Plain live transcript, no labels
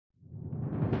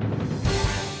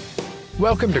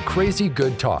Welcome to Crazy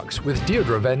Good Talks with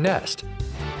Deirdre Van Nest.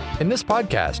 In this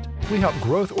podcast, we help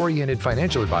growth-oriented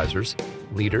financial advisors,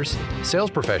 leaders, sales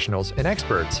professionals, and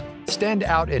experts stand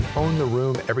out and own the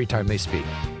room every time they speak.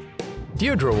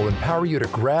 Deirdre will empower you to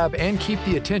grab and keep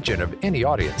the attention of any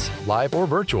audience, live or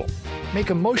virtual, make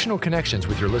emotional connections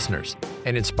with your listeners,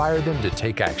 and inspire them to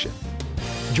take action.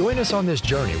 Join us on this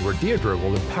journey where Deirdre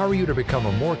will empower you to become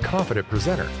a more confident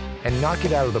presenter and knock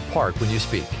it out of the park when you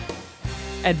speak.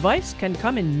 Advice can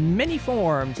come in many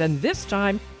forms, and this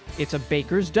time, it's a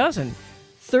baker's dozen.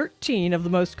 13 of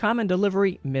the most common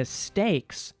delivery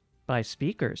mistakes by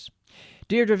speakers.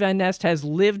 Deirdre Van Nest has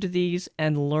lived these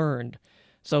and learned.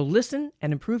 So listen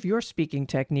and improve your speaking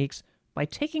techniques by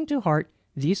taking to heart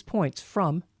these points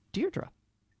from Deirdre.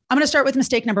 I'm going to start with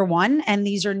mistake number one, and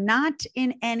these are not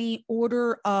in any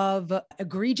order of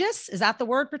egregious. Is that the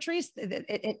word, Patrice?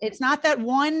 It's not that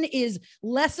one is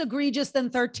less egregious than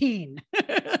 13.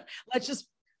 Let's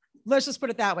just put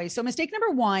it that way. So mistake number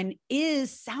one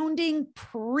is sounding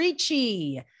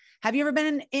preachy. Have you ever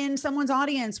been in someone's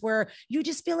audience where you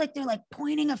just feel like they're like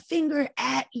pointing a finger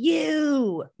at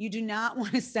you? You do not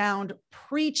want to sound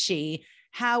preachy.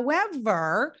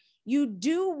 However, you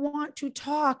do want to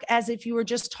talk as if you were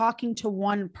just talking to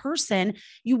one person.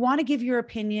 You want to give your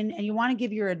opinion and you want to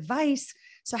give your advice.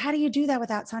 So how do you do that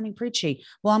without sounding preachy?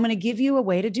 Well, I'm going to give you a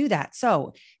way to do that.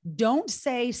 So don't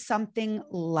say something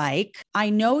like, I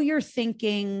know you're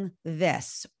thinking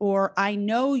this, or I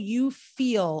know you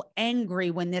feel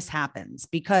angry when this happens,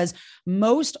 because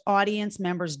most audience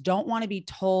members don't want to be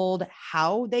told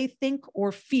how they think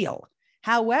or feel.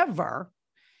 However,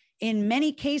 in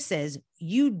many cases,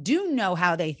 you do know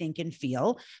how they think and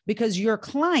feel because your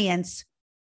clients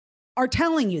are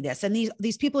telling you this. And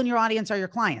these people in your audience are your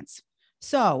clients.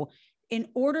 So in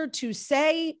order to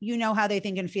say, you know how they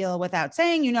think and feel without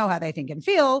saying, you know how they think and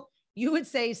feel, you would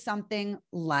say something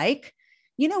like,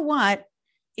 you know what,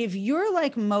 if you're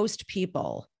like most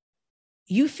people,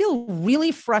 you feel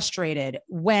really frustrated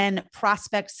when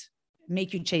prospects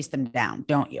make you chase them down,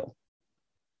 don't you?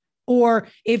 Or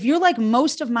if you're like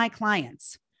most of my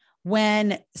clients,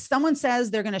 when someone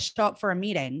says they're going to show up for a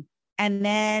meeting and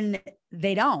then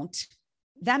they don't,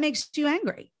 that makes you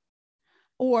angry.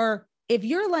 Or if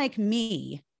you're like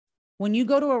me, when you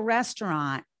go to a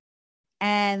restaurant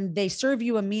and they serve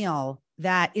you a meal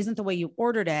that isn't the way you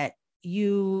ordered it,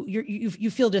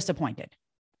 you feel disappointed.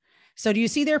 So do you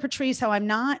see there, Patrice, how I'm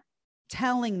not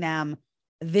telling them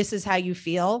this is how you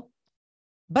feel,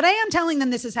 but I am telling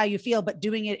them this is how you feel, but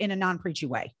doing it in a non-preachy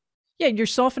way. Yeah, you're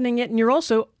softening it and you're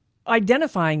also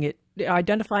identifying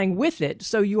with it.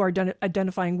 So you are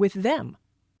identifying with them.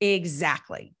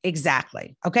 Exactly.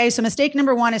 Okay. So mistake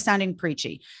number one is sounding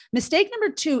preachy. Mistake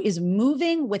number two is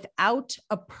moving without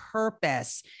a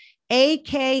purpose,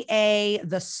 AKA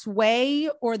the sway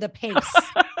or the pace.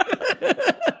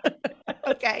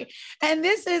 Okay. And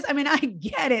this is, I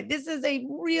get it. This is a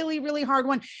really, really hard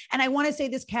one. And I want to say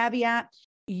this caveat.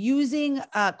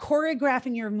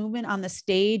 Choreographing your movement on the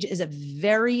stage is a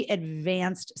very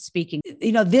advanced speaking.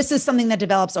 This is something that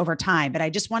develops over time, but I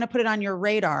just want to put it on your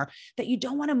radar that you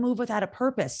don't want to move without a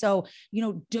purpose. So,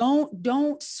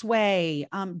 don't sway.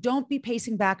 Don't be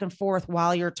pacing back and forth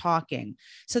while you're talking.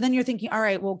 So then you're thinking, all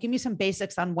right, well, give me some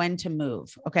basics on when to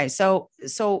move. Okay. So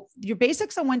your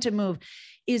basics on when to move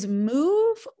is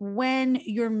move when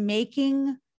you're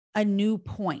making a new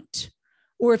point,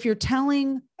 or if you're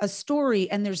telling a story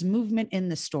and there's movement in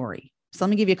the story. So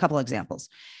let me give you a couple examples.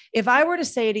 If I were to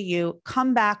say to you,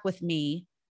 come back with me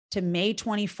to May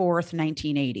 24th,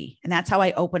 1980, and that's how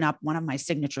I open up one of my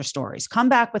signature stories, come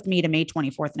back with me to May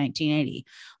 24th, 1980.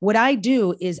 What I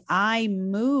do is I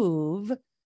move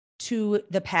to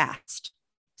the past.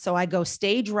 So I go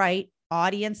stage right,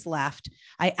 audience left.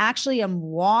 I actually am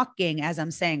walking as I'm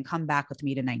saying, come back with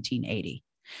me to 1980.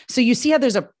 So you see how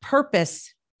there's a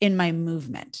purpose in my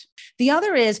movement. The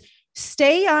other is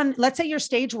stay on, let's say you're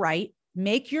stage right,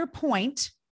 make your point.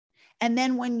 And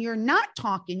then when you're not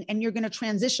talking and you're going to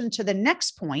transition to the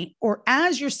next point, or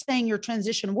as you're saying your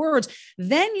transition words,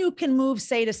 then you can move,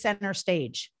 say, to center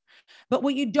stage. But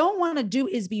what you don't want to do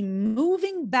is be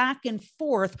moving back and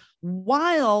forth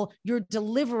while you're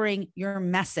delivering your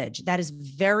message. That is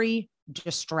very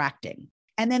distracting.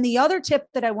 And then the other tip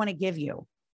that I want to give you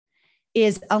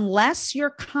is, unless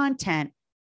your content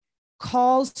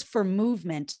calls for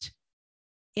movement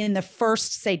in the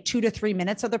first, say, 2 to 3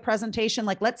 minutes of the presentation.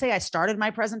 Like, let's say I started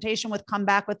my presentation with come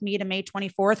back with me to May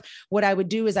 24th. What I would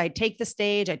do is I'd take the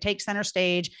stage, I take center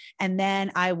stage, and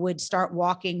then I would start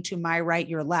walking to my right,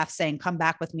 your left, saying, come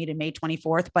back with me to May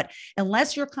 24th. But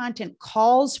unless your content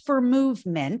calls for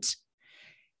movement,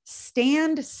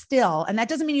 stand still. And that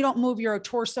doesn't mean you don't move your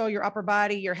torso, your upper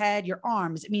body, your head, your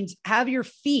arms. It means have your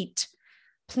feet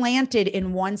planted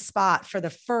in one spot for the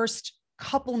first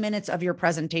couple minutes of your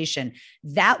presentation.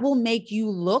 That will make you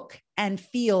look and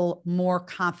feel more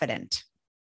confident.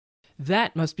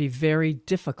 That must be very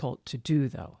difficult to do,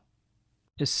 though,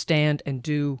 to stand and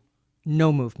do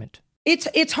no movement.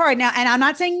 It's hard now. And I'm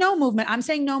not saying no movement. I'm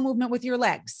saying no movement with your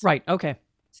legs. Right. Okay.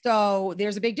 So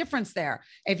there's a big difference there.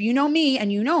 If you know me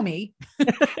and you know me,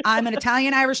 I'm an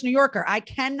Italian Irish New Yorker. I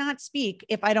cannot speak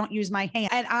if I don't use my hand.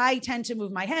 And I tend to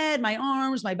move my head, my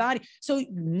arms, my body. So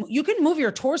you can move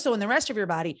your torso and the rest of your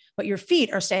body, but your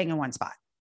feet are staying in one spot.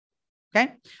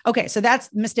 Okay. Okay. So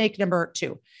that's mistake number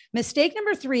 2. Mistake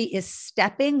number 3 is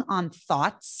stepping on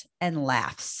thoughts and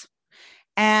laughs.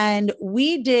 And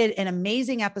we did an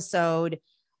amazing episode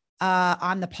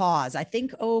on the pause. I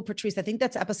think, Patrice, I think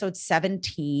that's episode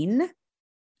 17.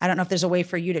 I don't know if there's a way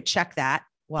for you to check that.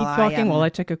 Keep talking while I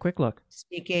take a quick look.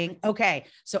 Speaking. Okay.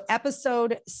 So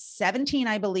episode 17,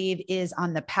 I believe, is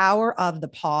on the power of the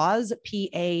pause,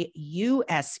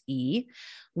 PAUSE,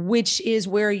 which is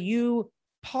where you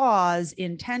pause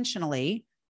intentionally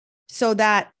so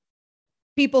that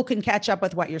people can catch up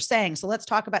with what you're saying. So let's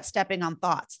talk about stepping on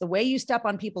thoughts. The way you step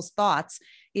on people's thoughts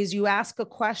is you ask a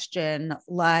question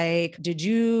like, did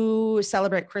you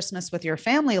celebrate Christmas with your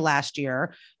family last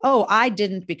year? Oh, I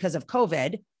didn't because of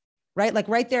COVID, right? Like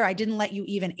right there, I didn't let you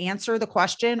even answer the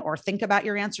question or think about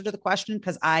your answer to the question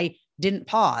because I didn't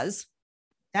pause.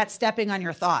 That's stepping on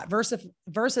your thought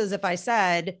versus if I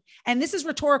said, and this is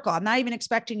rhetorical, I'm not even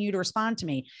expecting you to respond to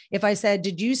me. If I said,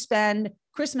 did you spend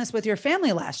Christmas with your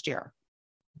family last year?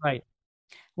 Right.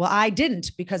 Well, I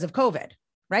didn't because of COVID,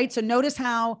 right? So notice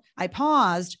how I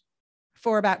paused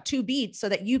for about 2 beats so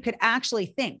that you could actually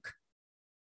think.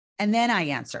 And then I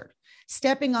answered.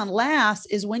 Stepping on laughs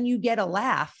is when you get a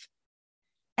laugh.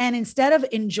 And instead of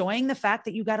enjoying the fact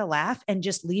that you got a laugh and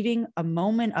just leaving a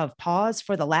moment of pause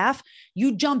for the laugh,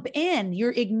 you jump in,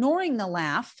 you're ignoring the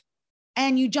laugh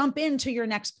and you jump into your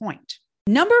next point.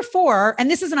 Number 4, and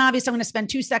this isn't obvious, I'm going to spend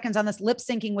 2 seconds on this lip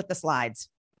syncing with the slides.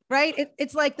 Right?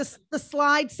 It's like the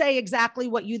slides say exactly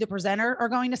what you, the presenter, are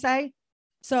going to say.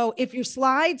 So if your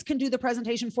slides can do the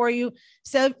presentation for you,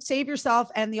 so save yourself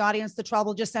and the audience the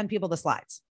trouble, just send people the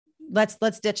slides.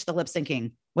 Let's ditch the lip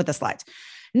syncing with the slides.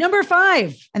 Number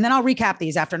 5, and then I'll recap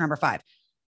these after number 5,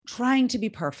 trying to be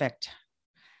perfect.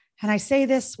 And I say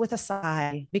this with a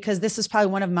sigh because this is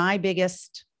probably one of my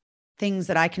biggest things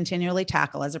that I continually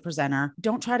tackle as a presenter.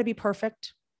 Don't try to be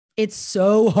perfect. It's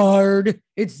so hard.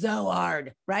 It's so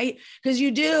hard, right? Because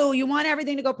you want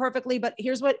everything to go perfectly. But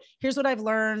here's what I've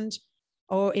learned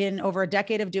in over a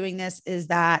decade of doing this is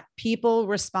that people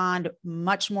respond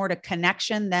much more to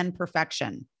connection than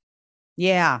perfection.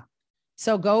 Yeah.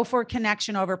 So go for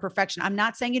connection over perfection. I'm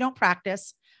not saying you don't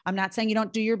practice. I'm not saying you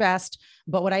don't do your best,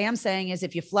 but what I am saying is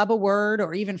if you flub a word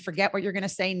or even forget what you're going to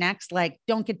say next, like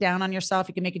don't get down on yourself.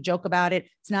 You can make a joke about it.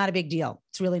 It's not a big deal.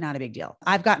 It's really not a big deal.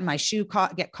 I've gotten my shoe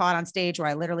get caught on stage where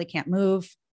I literally can't move.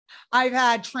 I've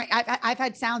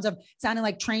had sounds of sounding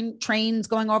like trains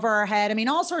going over our head. I mean,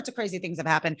 all sorts of crazy things have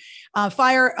happened.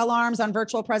 Fire alarms on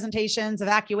virtual presentations,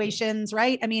 evacuations,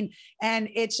 right? I mean, and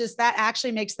it's just that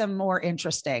actually makes them more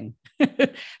interesting.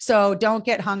 So don't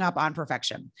get hung up on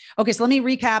perfection. Okay. So let me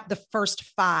recap the first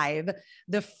 5.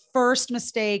 The first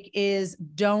mistake is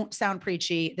don't sound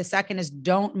preachy. The second is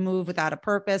don't move without a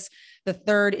purpose. The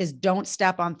third is don't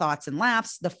step on thoughts and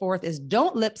laughs. The fourth is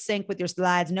don't lip sync with your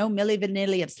slides. No Milli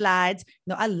Vanilli of slides.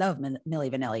 No, I love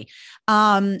Milli Vanilli.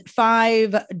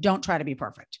 5, don't try to be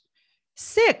perfect.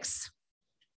 6,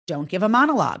 don't give a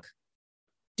monologue.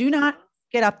 Do not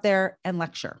get up there and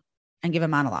lecture and give a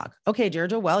monologue. Okay,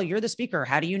 Deirdre, well, you're the speaker.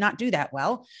 How do you not do that?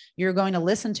 Well, you're going to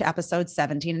listen to episodes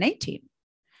 17 and 18.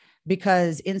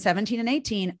 Because in 17 and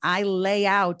 18, I lay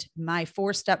out my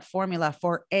 4-step formula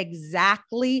for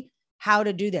exactly how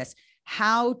to do this,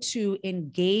 how to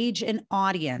engage an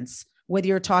audience, whether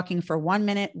you're talking for 1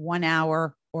 minute, 1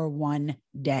 hour, or 1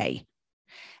 day.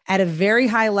 At a very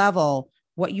high level,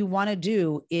 what you want to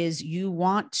do is you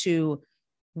want to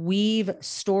weave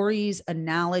stories,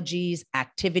 analogies,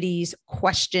 activities,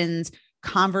 questions,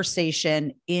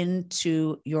 conversation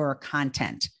into your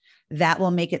content. That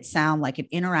will make it sound like an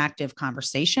interactive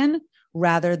conversation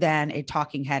rather than a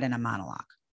talking head and a monologue.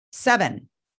 7,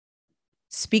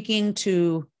 speaking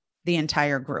to the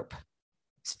entire group.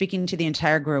 Speaking to the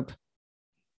entire group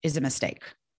is a mistake.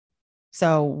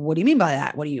 So what do you mean by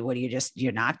that?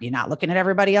 You're not looking at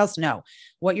everybody else? No,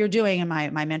 what you're doing, and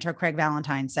my mentor, Craig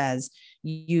Valentine, says,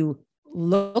 you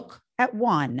look at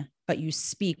one, but you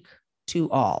speak to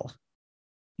all.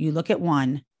 You look at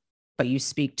one, but you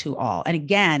speak to all. And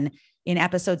again, in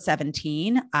episode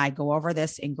 17, I go over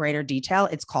this in greater detail.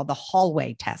 It's called the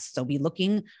hallway test. So be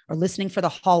looking or listening for the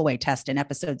hallway test in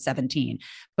episode 17.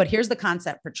 But here's the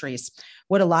concept, Patrice.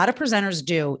 What a lot of presenters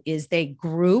do is they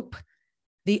group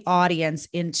the audience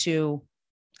into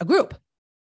a group,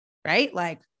 right?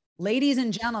 Like, ladies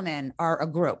and gentlemen are a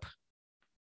group.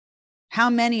 How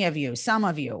many of you? Some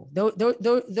of you.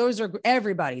 Those are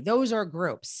everybody. Those are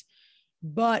groups.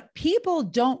 But people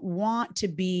don't want to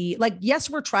be like, yes,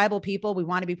 we're tribal people. We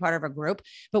want to be part of a group.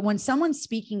 But when someone's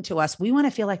speaking to us, we want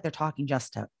to feel like they're talking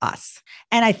just to us.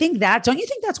 And I think don't you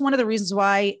think that's one of the reasons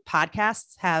why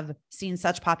podcasts have seen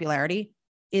such popularity?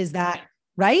 Is that,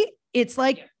 right? It's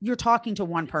like you're talking to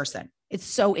one person. It's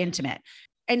so intimate.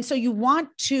 And so you want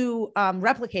to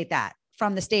replicate that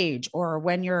from the stage, or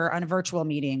when you're on a virtual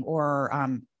meeting,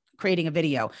 or creating a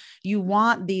video. You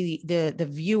want the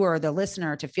viewer, the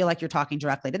listener, to feel like you're talking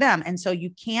directly to them. And so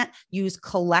you can't use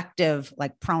collective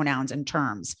like pronouns and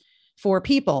terms for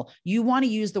people. You want to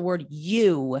use the word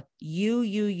you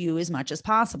as much as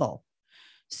possible.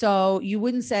 So you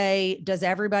wouldn't say, does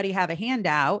everybody have a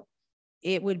handout?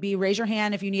 It would be, raise your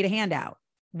hand if you need a handout.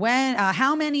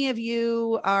 How many of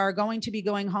you are going to be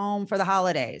going home for the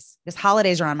holidays? Because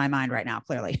holidays are on my mind right now,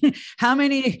 clearly. How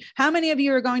many of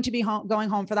you are going to be going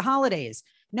home for the holidays?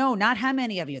 No, not how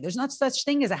many of you. There's not such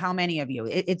thing as a how many of you.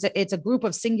 It's a group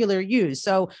of singular yous.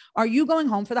 So are you going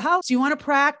home for the holidays? So you want to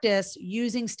practice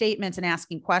using statements and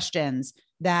asking questions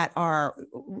that are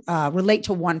relate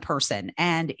to one person.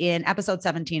 And in episode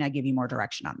 17, I give you more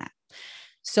direction on that.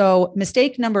 So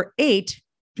mistake number 8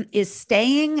 is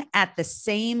staying at the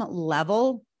same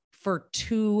level for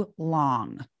too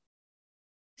long.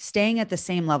 Staying at the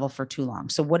same level for too long.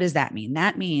 So what does that mean?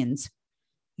 That means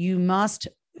you must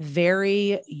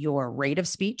vary your rate of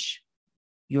speech,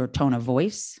 your tone of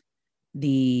voice,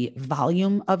 the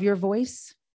volume of your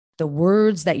voice, the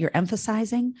words that you're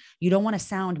emphasizing. You don't want to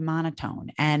sound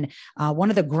monotone. And one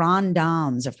of the grand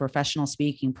dames of professional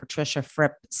speaking, Patricia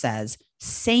Fripp, says,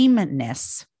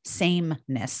 sameness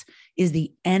is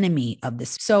the enemy of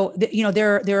this. So,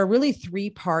 there are really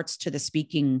 3 parts to the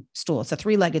speaking stool. It's a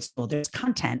 3-legged stool. There's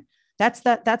content. That's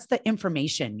the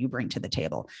information you bring to the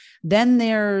table. Then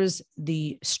there's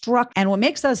the structure. And what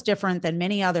makes us different than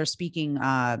many other speaking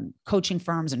coaching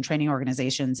firms and training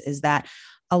organizations is that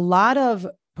a lot of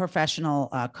professional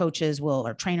coaches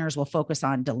or trainers will focus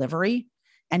on delivery.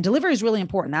 And delivery is really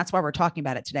important. That's why we're talking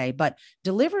about it today. But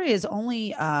delivery is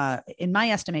only, in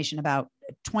my estimation, about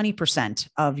 20%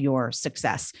 of your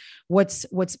success. What's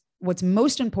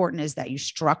most important is that you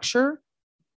structure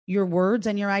your words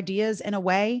and your ideas in a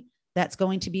way that's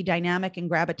going to be dynamic and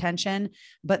grab attention.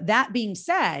 But that being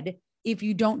said, if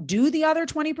you don't do the other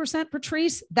 20%,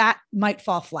 Patrice, that might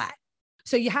fall flat.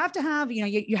 So you have to have,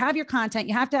 you have your content,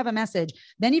 you have to have a message.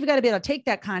 Then you've got to be able to take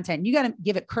that content. You got to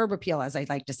give it curb appeal, as I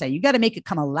like to say. You got to make it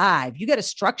come alive. You got to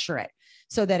structure it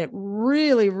so that it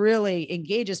really, really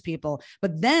engages people.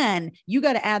 But then you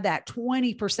got to add that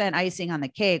 20% icing on the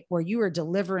cake where you are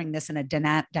delivering this in a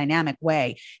dynamic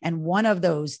way. And one of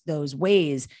those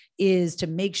ways is to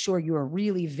make sure you are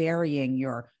really varying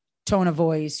your tone of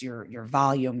voice, your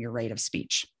volume, your rate of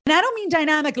speech. And I don't mean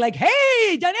dynamic like,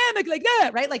 hey, dynamic like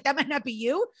that, right? Like that might not be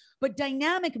you, but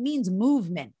dynamic means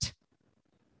movement,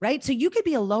 right? So you could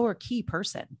be a lower key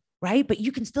person, right? But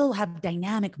you can still have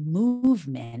dynamic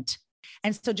movement.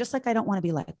 And so just like I don't want to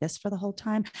be like this for the whole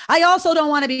time, I also don't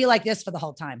want to be like this for the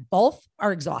whole time. Both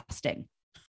are exhausting.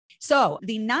 So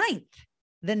the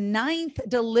ninth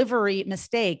delivery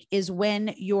mistake is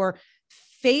when your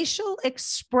facial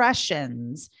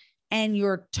expressions and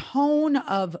your tone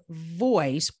of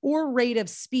voice or rate of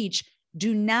speech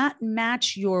do not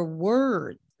match your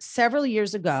words. Several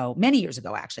years ago, many years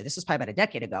ago, actually, this was probably about a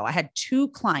decade ago, I had 2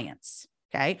 clients,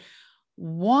 okay?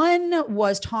 One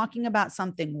was talking about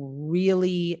something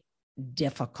really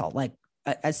difficult, like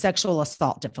a sexual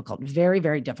assault difficult, very,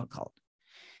 very difficult.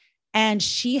 And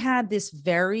she had this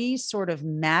very sort of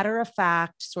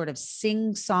matter-of-fact, sort of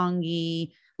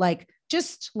sing-songy,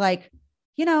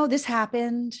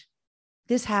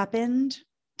 this happened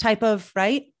type of,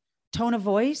 right, tone of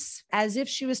voice, as if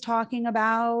she was talking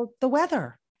about the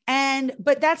weather.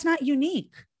 But that's not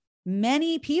unique.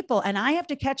 Many people, and I have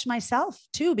to catch myself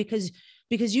too, because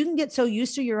you can get so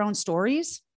used to your own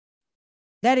stories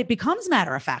that it becomes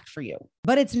matter of fact for you,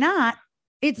 but it's not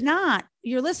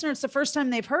your listener. It's the first time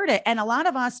they've heard it. And a lot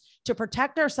of us, to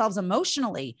protect ourselves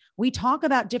emotionally, we talk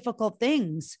about difficult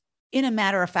things in a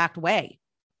matter of fact way,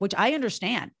 which I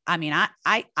understand. I mean,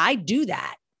 I do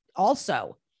that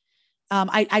also.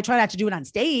 I try not to do it on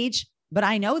stage, but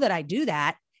I know that I do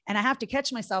that. And I have to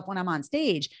catch myself when I'm on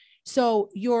stage. So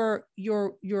your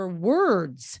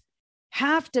words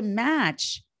have to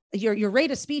match. Your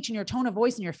rate of speech and your tone of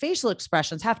voice and your facial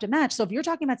expressions have to match. So if you're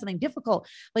talking about something difficult,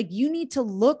 like you need to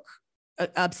look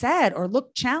upset or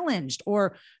look challenged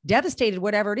or devastated,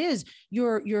 whatever it is,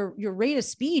 your rate of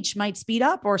speech might speed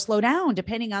up or slow down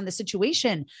depending on the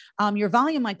situation. Your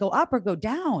volume might go up or go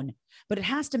down, but it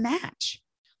has to match.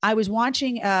 I was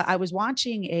watching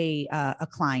a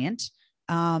client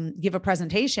give a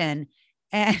presentation,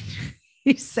 and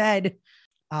he said,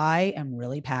 "I am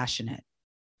really passionate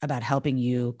about helping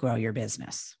you grow your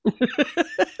business."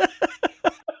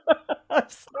 I'm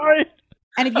sorry.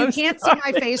 And if you can't see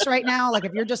my face right now, like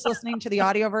if you're just listening to the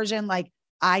audio version, like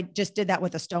I just did that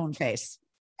with a stone face.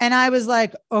 And I was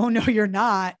like, "Oh, no, you're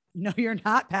not. No, you're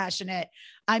not passionate."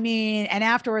 I mean, and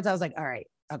afterwards I was like, "All right,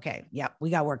 okay. Yeah, we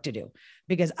got work to do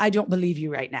because I don't believe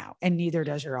you right now. And neither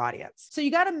does your audience." So you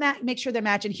got to make sure they're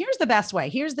matching. Here's the best way.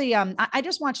 Here's the, I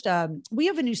just watched, we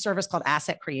have a new service called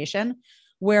Asset Creation,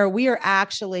 where we are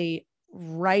actually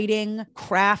writing,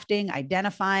 crafting,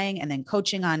 identifying, and then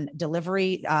coaching on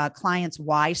delivery clients'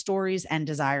 why stories and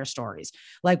desire stories.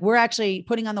 Like we're actually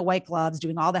putting on the white gloves,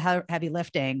 doing all the heavy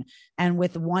lifting. And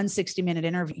with one 60-minute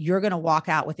interview, you're going to walk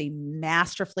out with a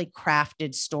masterfully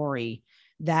crafted story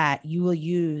that you will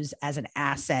use as an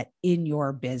asset in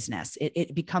your business.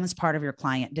 It becomes part of your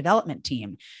client development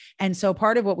team. And so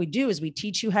part of what we do is we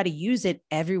teach you how to use it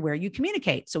everywhere you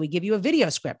communicate. So we give you a video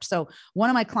script. So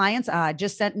one of my clients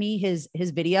just sent me his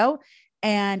video.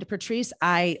 And Patrice,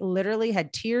 I literally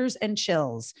had tears and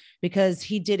chills because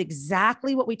he did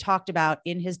exactly what we talked about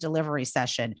in his delivery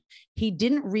session. He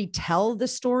didn't retell the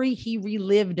story, he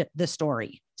relived the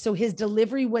story. So his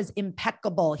delivery was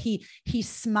impeccable. He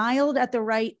smiled at the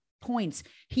right points.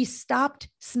 He stopped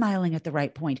smiling at the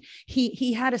right point.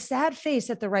 He had a sad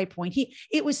face at the right point.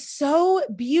 It was so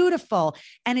beautiful.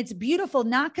 And it's beautiful,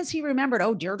 not because he remembered,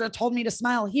 "Oh, Deirdre told me to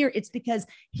smile here." It's because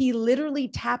he literally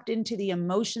tapped into the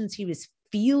emotions he was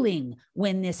feeling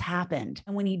when this happened.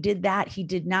 And when he did that, he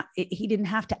didn't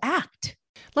have to act.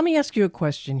 Let me ask you a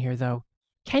question here, though.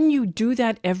 Can you do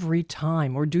that every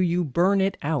time, or do you burn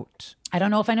it out? I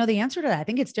don't know if I know the answer to that. I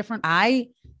think it's different.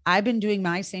 I've been doing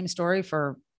my same story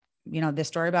for, this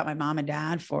story about my mom and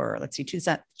dad for,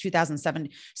 2007.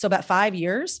 So about 5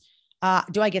 years.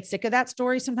 Do I get sick of that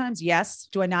story sometimes? Yes.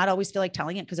 Do I not always feel like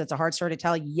telling it because it's a hard story to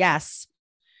tell? Yes.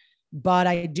 But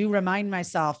I do remind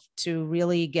myself to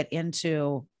really get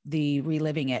into the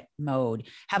reliving it mode.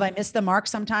 Have I missed the mark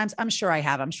sometimes? I'm sure I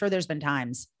have. I'm sure there's been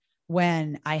times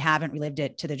when I haven't relived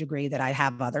it to the degree that I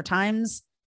have other times.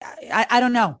 I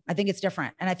don't know. I think it's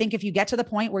different. And I think if you get to the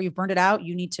point where you've burned it out,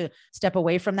 you need to step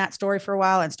away from that story for a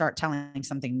while and start telling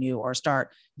something new or start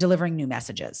delivering new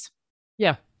messages.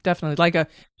 Yeah, definitely. Like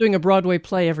doing a Broadway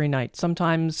play every night.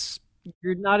 Sometimes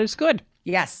you're not as good.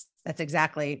 Yes, and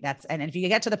if you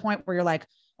get to the point where you're like,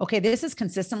 okay, this is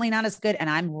consistently not as good and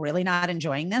I'm really not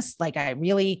enjoying this,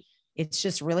 it's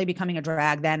just really becoming a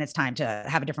drag, then it's time to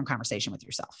have a different conversation with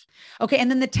yourself. Okay.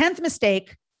 And then the 10th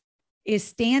mistake is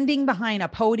standing behind a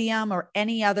podium or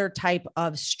any other type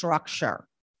of structure.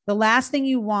 The last thing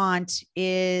you want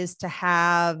is to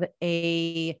have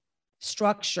a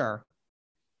structure,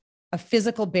 a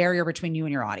physical barrier between you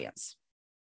and your audience.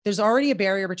 There's already a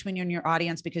barrier between you and your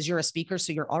audience because you're a speaker.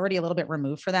 So you're already a little bit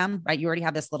removed for them, right? You already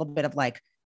have this little bit of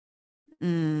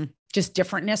just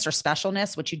differentness or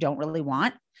specialness, which you don't really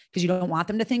want because you don't want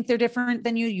them to think they're different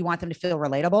than you. You want them to feel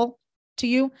relatable to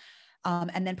you.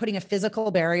 And then putting a physical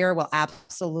barrier will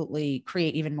absolutely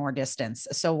create even more distance.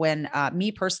 So when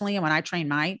me personally, and when I train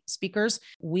my speakers,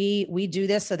 we do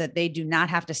this so that they do not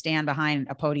have to stand behind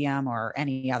a podium or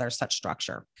any other such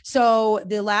structure. So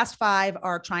the last 5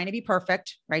 are trying to be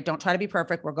perfect, right? Don't try to be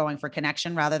perfect. We're going for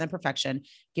connection rather than perfection.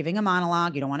 Giving a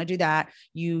monologue. You don't want to do that.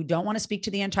 You don't want to speak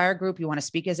to the entire group. You want to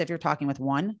speak as if you're talking with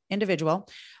one individual.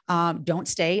 Don't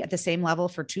stay at the same level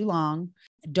for too long.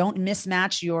 Don't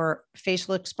mismatch your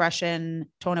facial expression,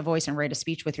 tone of voice, and rate of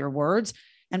speech with your words.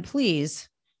 And please,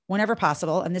 whenever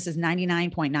possible, and this is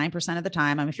 99.9% of the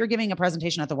time, if you're giving a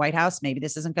presentation at the White House, maybe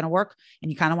this isn't going to work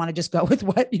and you kind of want to just go with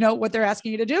what they're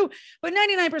asking you to do. But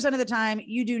 99% of the time,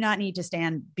 you do not need to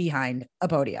stand behind a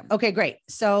podium. Okay, great.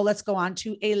 So let's go on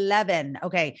to 11.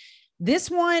 Okay.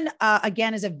 This one,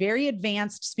 again, is a very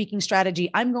advanced speaking strategy.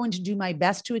 I'm going to do my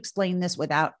best to explain this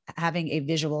without having a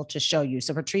visual to show you.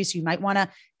 So Patrice, you might want to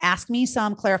ask me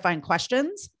some clarifying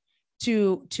questions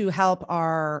to help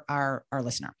our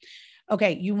listener.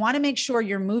 Okay. You want to make sure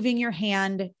you're moving your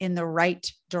hand in the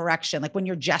right direction. Like when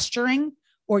you're gesturing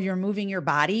or you're moving your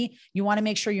body, you want to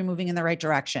make sure you're moving in the right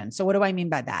direction. So what do I mean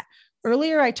by that?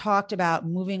 earlier I talked about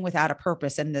moving without a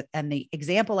purpose. And the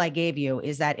example I gave you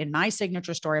is that in my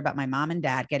signature story about my mom and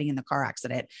dad getting in the car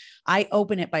accident, I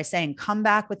open it by saying, come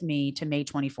back with me to May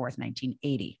 24th,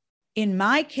 1980. In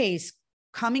my case,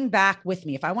 coming back with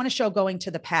me, if I want to show going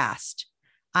to the past,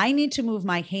 I need to move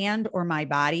my hand or my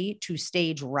body to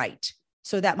stage right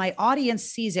so that my audience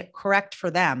sees it correct for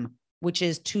them, which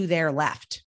is to their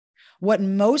left. What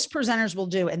most presenters will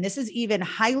do, and this is even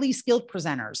highly skilled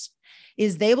presenters,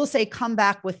 is they will say, come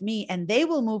back with me, and they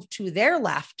will move to their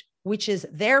left, which is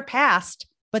their past,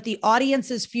 but the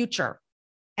audience's future.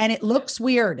 And it looks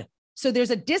weird. So there's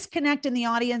a disconnect in the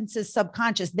audience's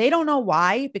subconscious. They don't know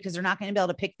why, because they're not going to be able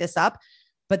to pick this up,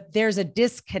 but there's a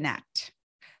disconnect.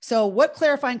 So what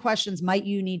clarifying questions might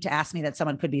you need to ask me that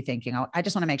someone could be thinking? I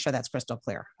just want to make sure that's crystal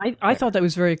clear. I thought that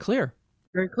was very clear.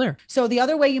 Very clear. So the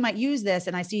other way you might use this,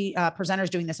 and I see presenters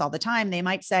doing this all the time, they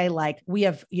might say like, we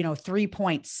have, 3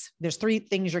 points. There's 3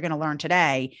 things you're going to learn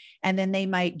today. And then they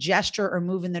might gesture or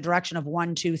move in the direction of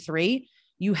 1, 2, 3.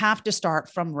 You have to start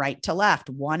from right to left.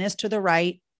 1 is to the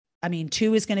right.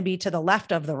 2 is going to be to the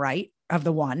left of the right of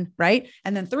the 1, right?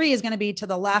 And then 3 is going to be to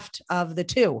the left of the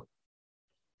 2.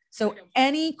 So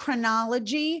any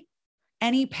chronology,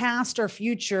 any past or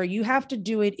future, you have to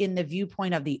do it in the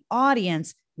viewpoint of the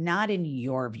audience, not in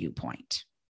your viewpoint.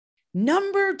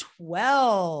 Number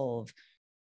 12,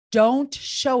 don't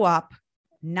show up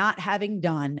not having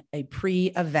done a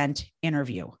pre-event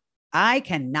interview. I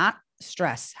cannot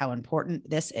stress how important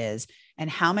this is and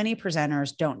how many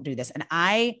presenters don't do this. And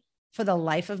for the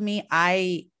life of me,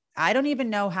 I don't even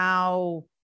know how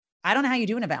you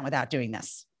do an event without doing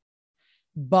this.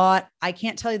 But I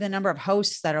can't tell you the number of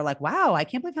hosts that are like, wow, I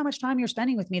can't believe how much time you're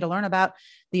spending with me to learn about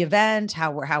the event,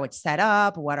 how it's set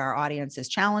up, what our audience is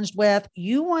challenged with.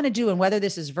 You want to do, and whether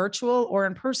this is virtual or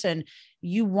in person,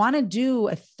 you want to do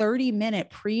a 30-minute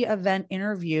pre-event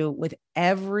interview with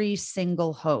every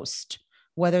single host,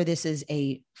 whether this is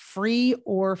a free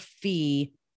or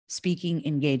fee speaking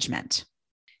engagement.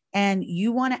 And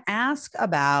you want to ask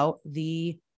about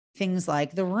the things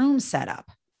like the room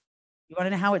setup. You want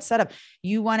to know how it's set up.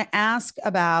 You want to ask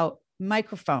about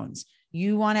microphones.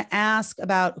 You want to ask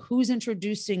about who's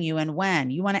introducing you and when.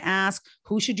 You want to ask,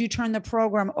 who should you turn the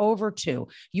program over to?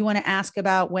 You want to ask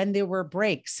about when there were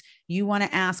breaks. You want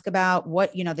to ask about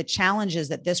what, the challenges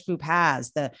that this group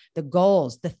has, the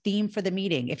goals, the theme for the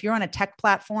meeting. If you're on a tech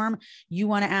platform, you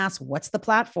want to ask, what's the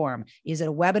platform? Is it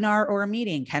a webinar or a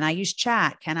meeting? Can I use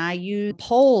chat? Can I use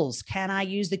polls? Can I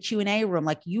use the Q&A room?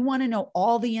 Like, you want to know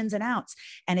all the ins and outs.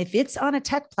 And if it's on a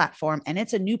tech platform and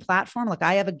it's a new platform, like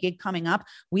I have a gig coming up,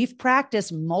 we've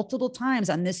practiced multiple times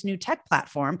on this new tech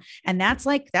platform. And that's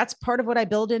part of what I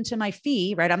build into my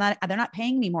fee, right? They're not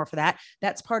paying me more for that.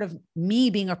 That's part of me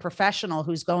being a professional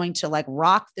who's going to like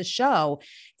rock the show.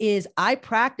 Is I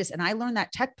practice and I learn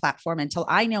that tech platform until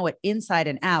I know it inside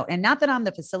and out. And not that I'm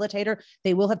the facilitator,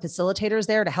 they will have facilitators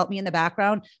there to help me in the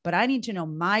background, but I need to know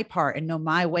my part and know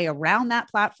my way around that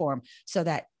platform so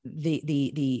that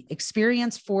the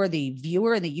experience for the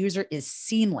viewer and the user is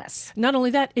seamless. Not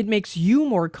only that, it makes you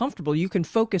more comfortable. You can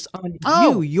focus on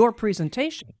your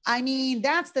presentation.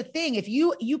 That's the thing. If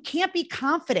you can't be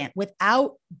confident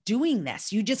without doing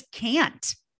this, you just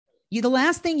can't. The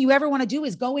last thing you ever want to do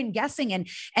is go in guessing.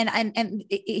 And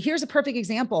here's a perfect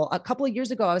example. A couple of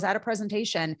years ago, I was at a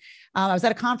presentation. I was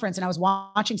at a conference and I was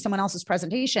watching someone else's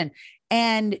presentation,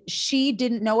 and she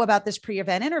didn't know about this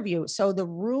pre-event interview. So the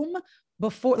room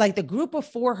before, like the group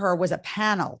before her, was a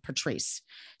panel, Patrice.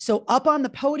 So up on the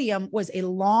podium was a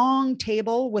long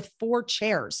table with 4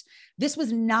 chairs. This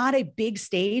was not a big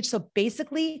stage. So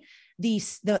basically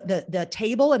the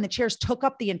table and the chairs took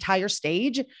up the entire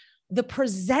stage. The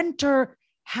presenter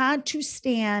had to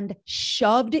stand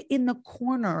shoved in the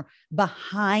corner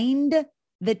behind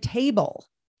the table.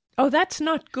 Oh, that's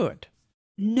not good.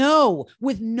 No,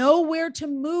 with nowhere to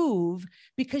move,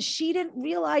 because she didn't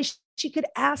realize she could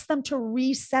ask them to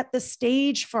reset the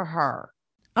stage for her.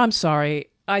 I'm sorry.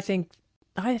 I think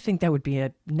that would be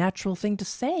a natural thing to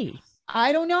say.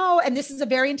 I don't know. And this is a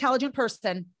very intelligent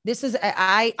person. This is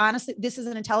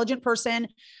an intelligent person.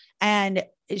 And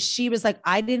she was like,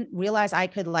 I didn't realize I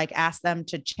could like ask them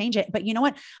to change it. But you know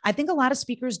what? I think a lot of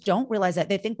speakers don't realize that.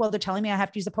 They think, well, they're telling me I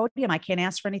have to use a podium. I can't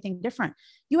ask for anything different.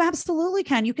 You absolutely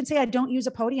can. You can say, I don't use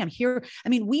a podium here.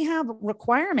 We have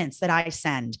requirements that I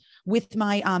send with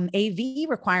my AV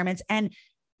requirements. And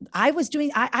I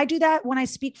do that when I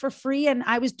speak for free. And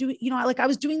I was doing, I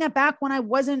was doing that back when I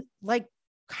wasn't like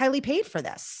highly paid for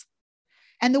this.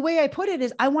 And the way I put it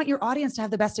is, I want your audience to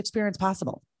have the best experience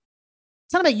possible.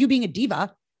 It's not about you being a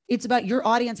diva. It's about your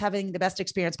audience having the best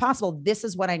experience possible. This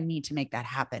is what I need to make that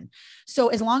happen. So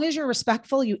as long as you're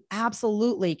respectful, you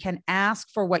absolutely can ask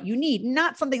for what you need,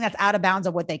 not something that's out of bounds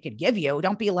of what they could give you.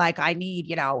 Don't be like, I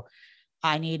need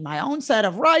my own set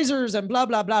of risers and blah,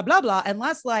 blah, blah, blah, blah,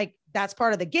 unless like that's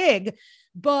part of the gig.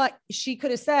 But she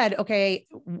could have said, okay,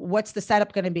 what's the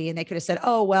setup going to be? And they could have said,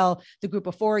 oh, well, the group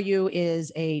before you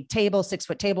is a table,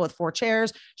 6-foot table with 4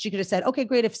 chairs. She could have said, okay,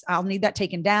 great. If I'll need that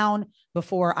taken down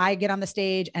before I get on the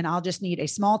stage, and I'll just need a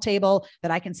small table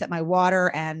that I can set my water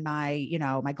and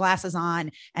my glasses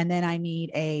on. And then I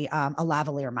need a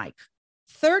lavalier mic.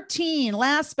 13,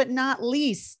 last but not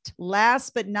least,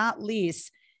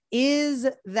 is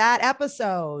that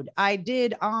episode I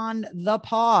did on the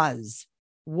pause.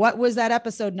 What was that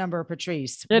episode number,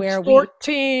 Patrice? It's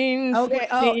 14. Okay.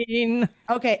 14.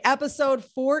 Okay. Episode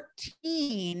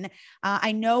 14.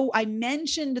 I know I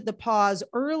mentioned the pause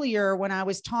earlier when I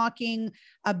was talking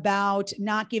about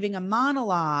not giving a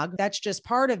monologue. That's just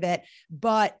part of it.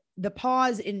 But the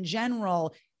pause in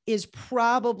general is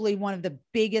probably one of the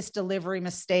biggest delivery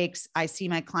mistakes I see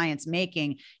my clients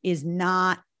making, is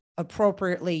not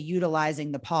appropriately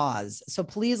utilizing the pause. So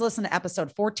please listen to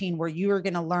episode 14, where you are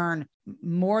going to learn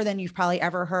more than you've probably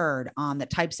ever heard on the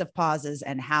types of pauses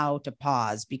and how to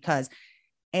pause, because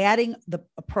adding the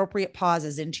appropriate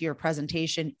pauses into your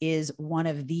presentation is one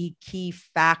of the key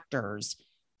factors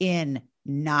in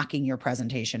knocking your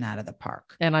presentation out of the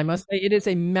park. And I must say, it is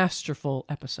a masterful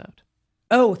episode.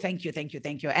 Oh, thank you. Thank you.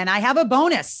 Thank you. And I have a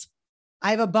bonus.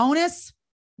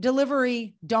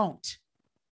 Delivery don't.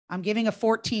 I'm giving a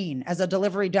 14 as a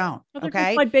delivery don't.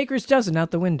 Okay. My baker's dozen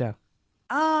out the window.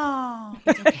 Oh,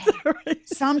 it's okay.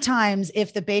 Sometimes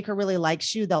if the baker really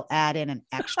likes you, they'll add in an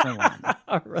extra one.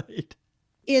 All right.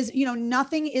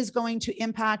 Nothing is going to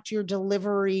impact your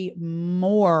delivery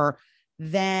more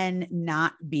than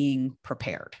not being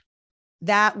prepared.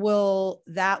 That will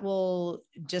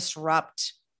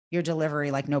disrupt your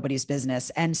delivery like nobody's business.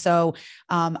 And so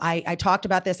I talked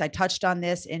about this. I touched on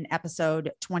this in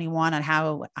episode 21 on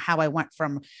how I went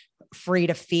from free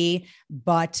to fee,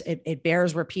 but it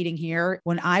bears repeating here.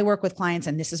 When I work with clients,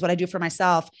 and this is what I do for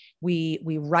myself, we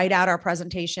write out our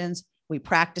presentations, we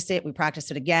practice it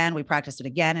again, we practice it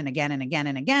again and again and again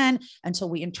and again until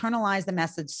we internalize the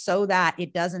message so that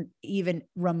it doesn't even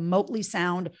remotely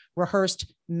sound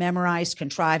rehearsed, memorized,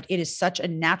 contrived. It is such a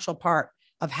natural part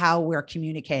of how we're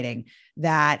communicating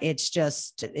that it's from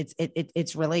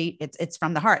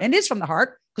the heart. And it is from the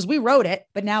heart because we wrote it,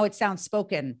 but now it sounds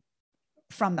spoken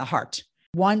from the heart.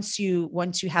 Once you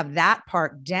have that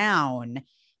part down,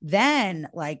 then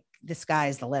like the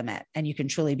sky's the limit and you can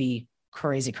truly be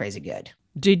crazy, crazy good.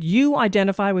 Did you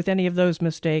identify with any of those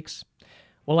mistakes?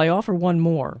 Well, I offer one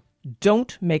more.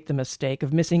 Don't make the mistake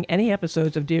of missing any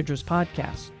episodes of Deirdre's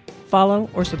podcast. Follow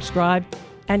or subscribe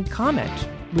and comment.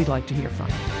 We'd like to hear from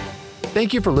you.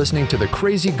 Thank you for listening to the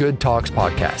Crazy Good Talks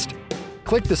podcast.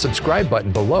 Click the subscribe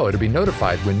button below to be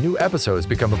notified when new episodes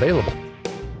become available.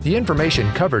 The information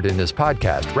covered in this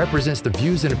podcast represents the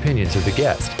views and opinions of the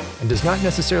guest and does not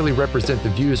necessarily represent the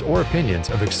views or opinions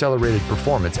of Accelerated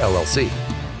Performance, LLC.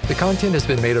 The content has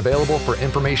been made available for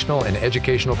informational and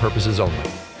educational purposes only.